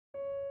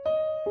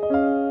In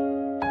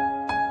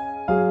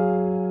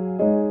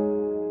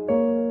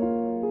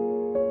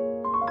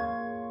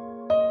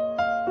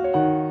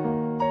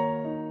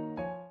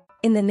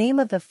the name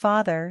of the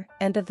Father,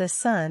 and of the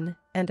Son,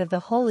 and of the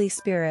Holy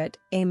Spirit,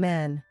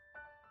 Amen.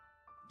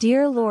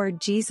 Dear Lord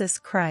Jesus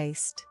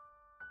Christ,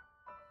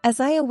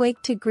 as I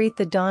awake to greet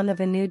the dawn of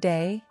a new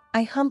day,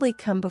 I humbly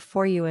come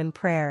before you in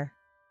prayer.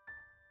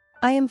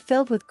 I am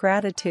filled with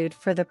gratitude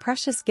for the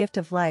precious gift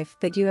of life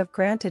that you have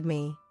granted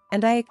me,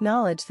 and I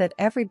acknowledge that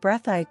every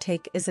breath I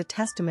take is a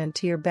testament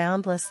to your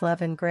boundless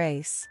love and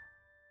grace.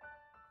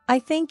 I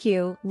thank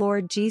you,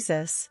 Lord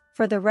Jesus,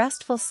 for the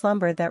restful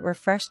slumber that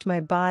refreshed my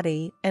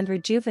body and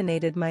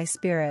rejuvenated my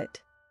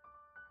spirit.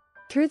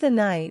 Through the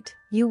night,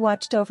 you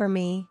watched over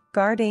me,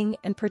 guarding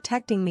and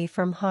protecting me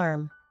from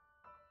harm.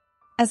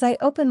 As I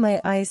open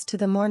my eyes to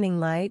the morning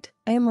light,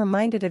 I am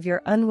reminded of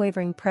your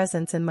unwavering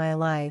presence in my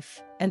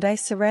life, and I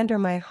surrender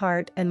my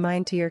heart and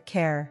mind to your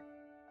care.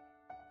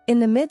 In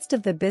the midst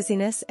of the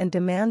busyness and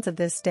demands of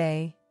this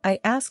day, I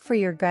ask for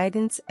your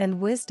guidance and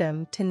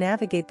wisdom to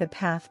navigate the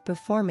path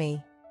before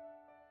me.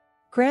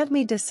 Grant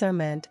me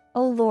discernment,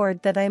 O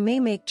Lord, that I may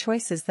make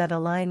choices that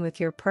align with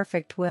your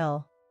perfect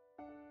will.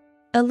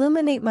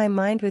 Illuminate my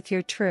mind with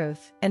your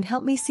truth and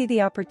help me see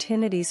the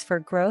opportunities for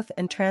growth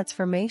and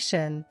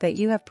transformation that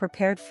you have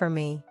prepared for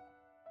me.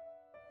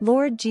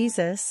 Lord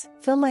Jesus,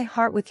 fill my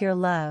heart with your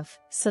love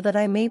so that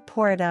I may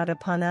pour it out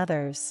upon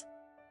others.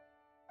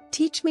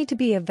 Teach me to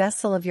be a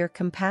vessel of your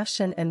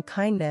compassion and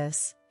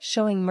kindness,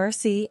 showing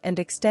mercy and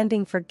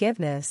extending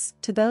forgiveness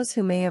to those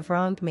who may have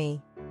wronged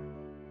me.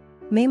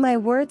 May my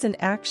words and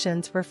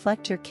actions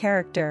reflect your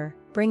character,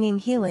 bringing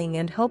healing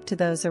and hope to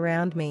those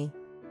around me.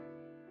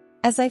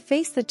 As I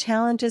face the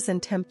challenges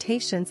and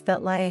temptations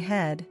that lie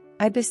ahead,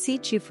 I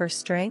beseech you for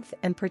strength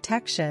and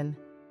protection.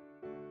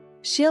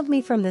 Shield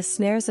me from the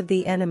snares of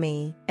the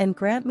enemy and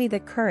grant me the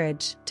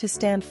courage to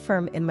stand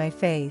firm in my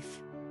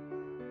faith.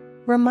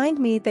 Remind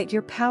me that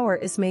your power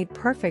is made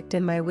perfect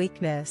in my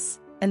weakness,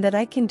 and that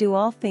I can do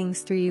all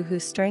things through you who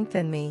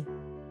strengthen me.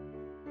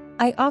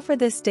 I offer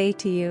this day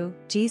to you,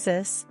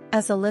 Jesus,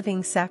 as a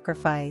living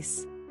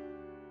sacrifice.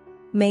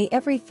 May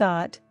every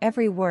thought,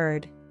 every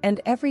word,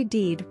 and every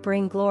deed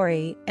bring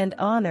glory and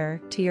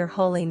honor to your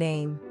holy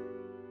name.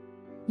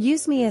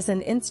 Use me as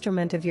an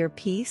instrument of your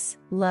peace,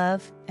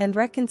 love, and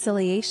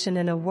reconciliation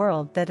in a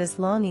world that is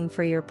longing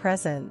for your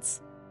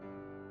presence.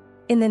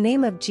 In the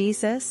name of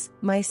Jesus,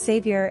 my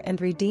Savior and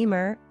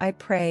Redeemer, I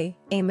pray,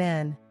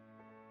 Amen.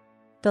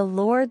 The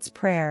Lord's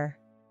Prayer.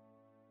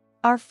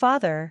 Our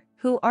Father,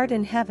 who art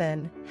in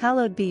heaven,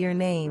 hallowed be your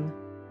name.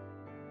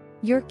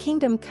 Your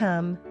kingdom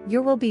come,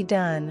 your will be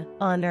done,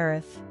 on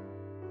earth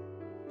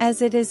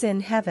as it is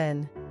in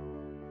heaven.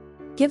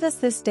 Give us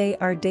this day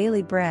our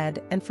daily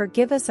bread, and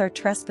forgive us our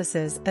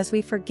trespasses as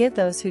we forgive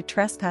those who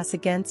trespass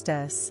against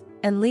us,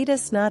 and lead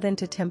us not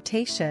into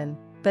temptation,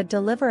 but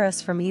deliver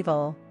us from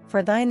evil,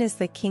 for thine is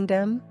the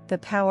kingdom, the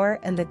power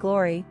and the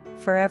glory,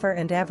 forever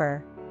and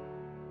ever.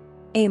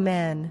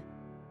 Amen.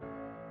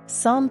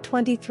 Psalm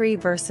 23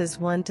 verses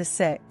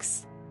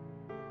 1-6.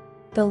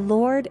 The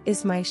Lord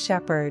is my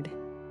shepherd.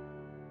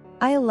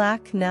 I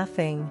lack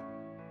nothing.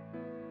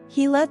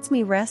 He lets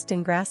me rest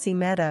in grassy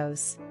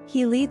meadows,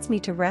 he leads me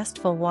to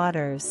restful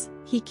waters,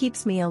 he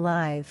keeps me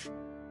alive.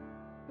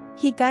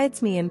 He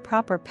guides me in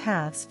proper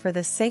paths for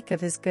the sake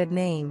of his good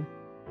name.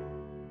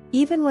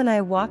 Even when I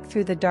walk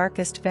through the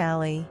darkest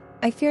valley,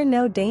 I fear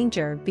no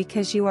danger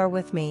because you are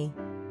with me.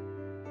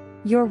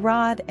 Your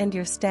rod and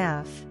your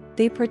staff,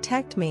 they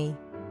protect me.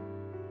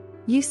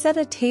 You set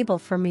a table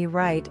for me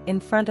right in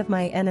front of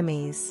my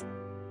enemies.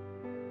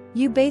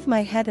 You bathe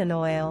my head in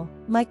oil,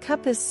 my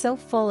cup is so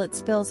full it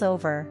spills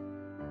over.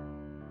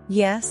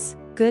 Yes,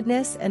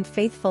 goodness and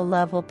faithful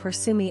love will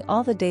pursue me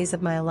all the days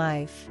of my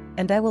life,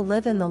 and I will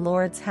live in the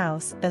Lord's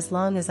house as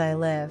long as I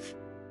live.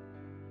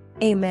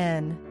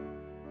 Amen.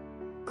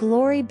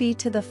 Glory be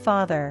to the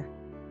Father,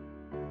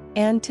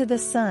 and to the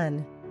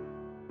Son,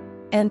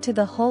 and to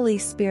the Holy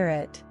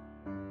Spirit,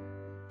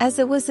 as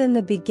it was in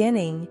the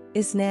beginning,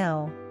 is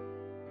now,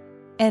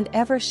 and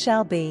ever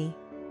shall be,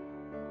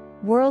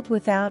 world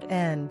without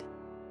end.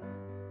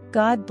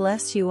 God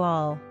bless you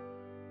all.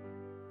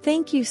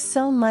 Thank you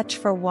so much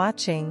for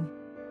watching.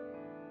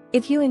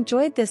 If you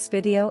enjoyed this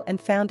video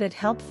and found it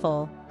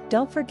helpful,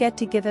 don't forget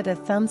to give it a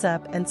thumbs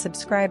up and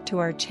subscribe to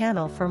our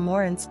channel for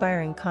more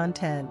inspiring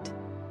content.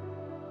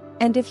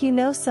 And if you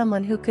know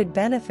someone who could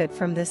benefit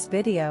from this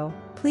video,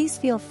 please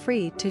feel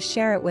free to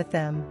share it with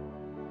them.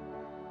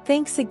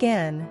 Thanks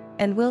again,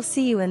 and we'll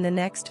see you in the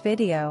next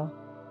video.